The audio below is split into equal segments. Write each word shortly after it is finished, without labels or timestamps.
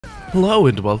Hello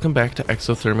and welcome back to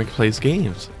Exothermic Plays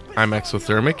Games. I'm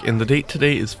Exothermic and the date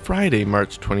today is Friday,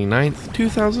 March 29th,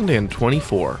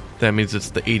 2024. That means it's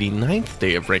the 89th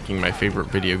day of ranking my favorite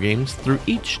video games through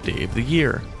each day of the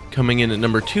year. Coming in at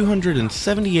number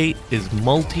 278 is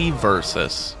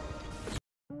Multiversus.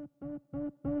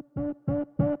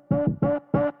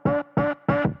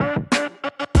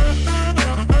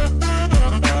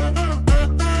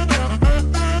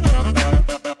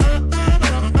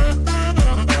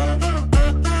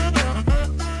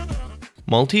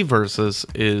 Multiversus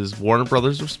is Warner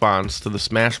Bros.' response to the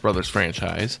Smash Bros.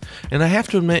 Franchise, and I have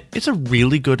to admit, it's a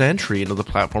really good entry into the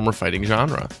platformer fighting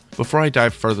genre. Before I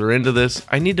dive further into this,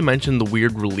 I need to mention the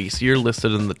weird release year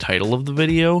listed in the title of the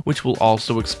video, which will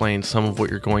also explain some of what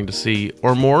you're going to see,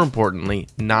 or more importantly,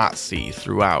 not see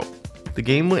throughout. The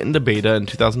game went into beta in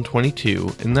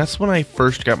 2022, and that's when I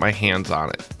first got my hands on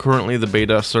it. Currently, the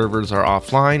beta servers are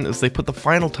offline as they put the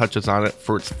final touches on it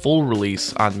for its full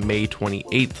release on May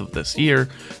 28th of this year,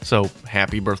 so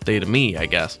happy birthday to me, I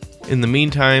guess. In the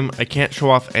meantime, I can't show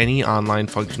off any online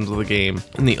functions of the game,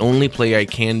 and the only play I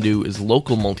can do is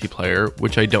local multiplayer,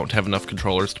 which I don't have enough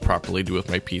controllers to properly do with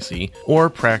my PC, or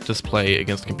practice play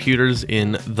against computers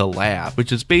in the lab,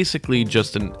 which is basically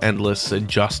just an endless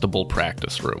adjustable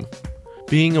practice room.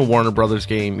 Being a Warner Bros.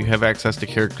 Game, you have access to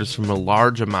characters from a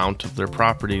large amount of their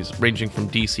properties, ranging from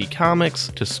DC Comics,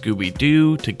 to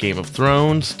Scooby-Doo, to Game of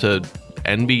Thrones, to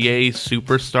NBA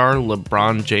superstar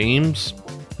LeBron James.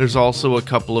 There's also a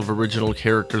couple of original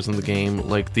characters in the game,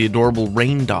 like the adorable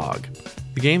Rain Dog.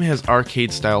 The game has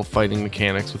arcade-style fighting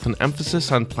mechanics with an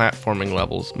emphasis on platforming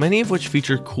levels, many of which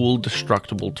feature cool,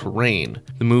 destructible terrain.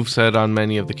 The moveset on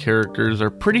many of the characters are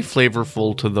pretty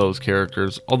flavorful to those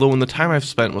characters, although in the time I've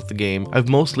spent with the game, I've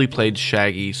mostly played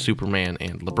Shaggy, Superman,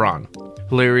 and LeBron.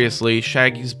 Hilariously,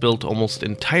 Shaggy's built almost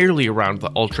entirely around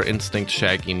the Ultra Instinct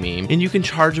Shaggy meme, and you can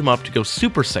charge him up to go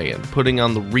Super Saiyan, putting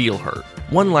on the real hurt.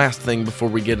 One last thing before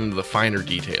we get into the finer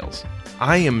details.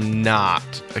 I am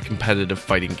not a competitive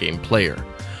fighting game player.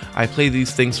 I play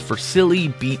these things for silly,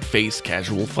 beat-faced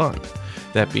casual fun.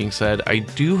 That being said, I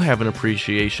do have an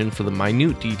appreciation for the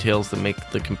minute details that make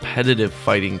the competitive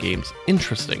fighting games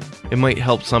interesting. It might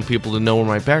help some people to know where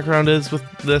my background is with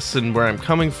this and where I'm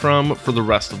coming from for the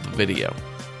rest of the video.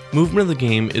 Movement of the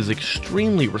game is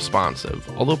extremely responsive,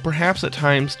 although perhaps at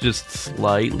times just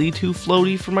slightly too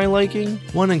floaty for my liking.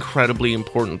 One incredibly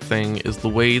important thing is the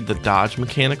way the dodge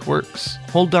mechanic works.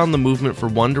 Hold down the movement for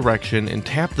one direction and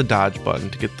tap the dodge button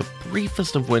to get the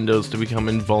briefest of windows to become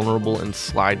invulnerable and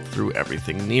slide through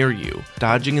everything near you.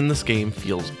 Dodging in this game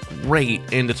feels great,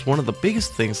 and it's one of the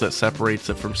biggest things that separates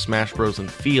it from Smash Bros. In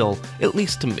feel, at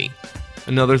least to me.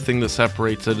 Another thing that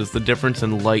separates it is the difference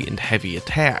in light and heavy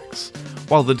attacks.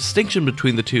 While the distinction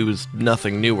between the two is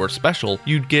nothing new or special,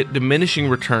 you'd get diminishing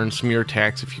returns from your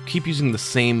attacks if you keep using the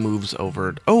same moves over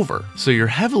and over, so you're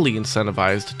heavily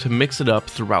incentivized to mix it up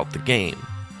throughout the game.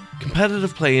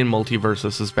 Competitive play in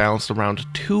Multiversus is balanced around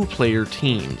two-player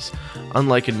teams.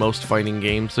 Unlike in most fighting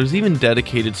games, there's even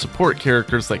dedicated support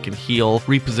characters that can heal,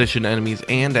 reposition enemies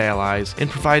and allies, and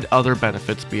provide other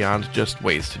benefits beyond just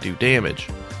ways to do damage.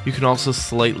 You can also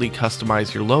slightly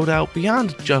customize your loadout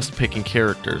beyond just picking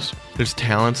characters. There's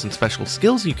talents and special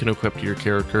skills you can equip to your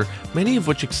character, many of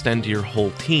which extend to your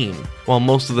whole team. While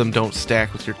most of them don't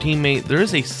stack with your teammate, there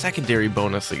is a secondary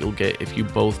bonus that you'll get if you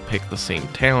both pick the same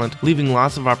talent, leaving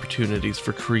lots of opportunities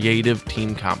for creative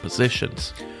team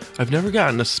compositions. I've never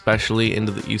gotten especially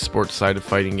into the esports side of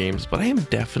fighting games, but I am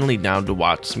definitely down to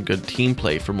watch some good team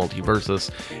play for Multiversus,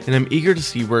 and I'm eager to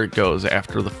see where it goes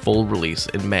after the full release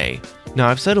in May. Now,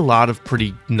 I've said a lot of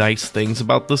pretty nice things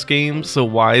about this game, so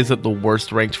why is it the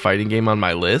worst ranked fighting game on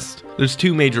my list? There's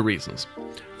two major reasons.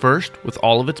 First, with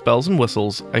all of its bells and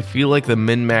whistles, I feel like the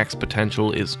min-max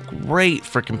potential is great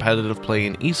for competitive play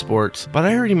in esports, but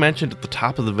I already mentioned at the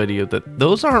top of the video that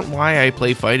those aren't why I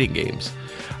play fighting games.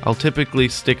 I'll typically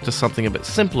stick to something a bit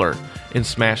simpler. In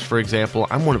Smash, for example,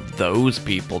 I'm one of those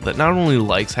people that not only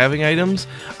likes having items,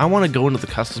 I want to go into the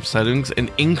custom settings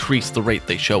and increase the rate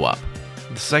they show up.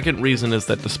 The second reason is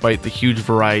that despite the huge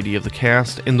variety of the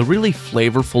cast and the really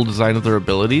flavorful design of their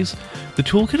abilities, the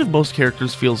toolkit of most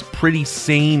characters feels pretty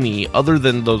samey other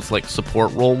than those like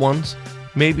support role ones.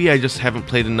 Maybe I just haven't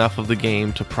played enough of the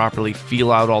game to properly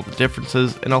feel out all the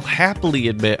differences, and I'll happily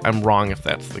admit I'm wrong if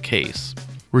that's the case.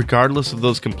 Regardless of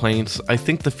those complaints, I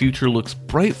think the future looks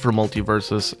bright for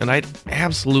Multiversus, and I'd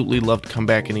absolutely love to come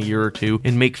back in a year or two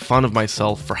and make fun of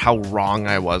myself for how wrong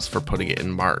I was for putting it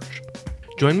in March.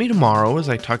 Join me tomorrow as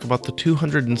I talk about the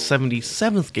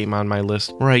 277th game on my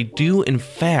list, where I do in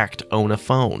fact own a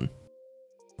phone.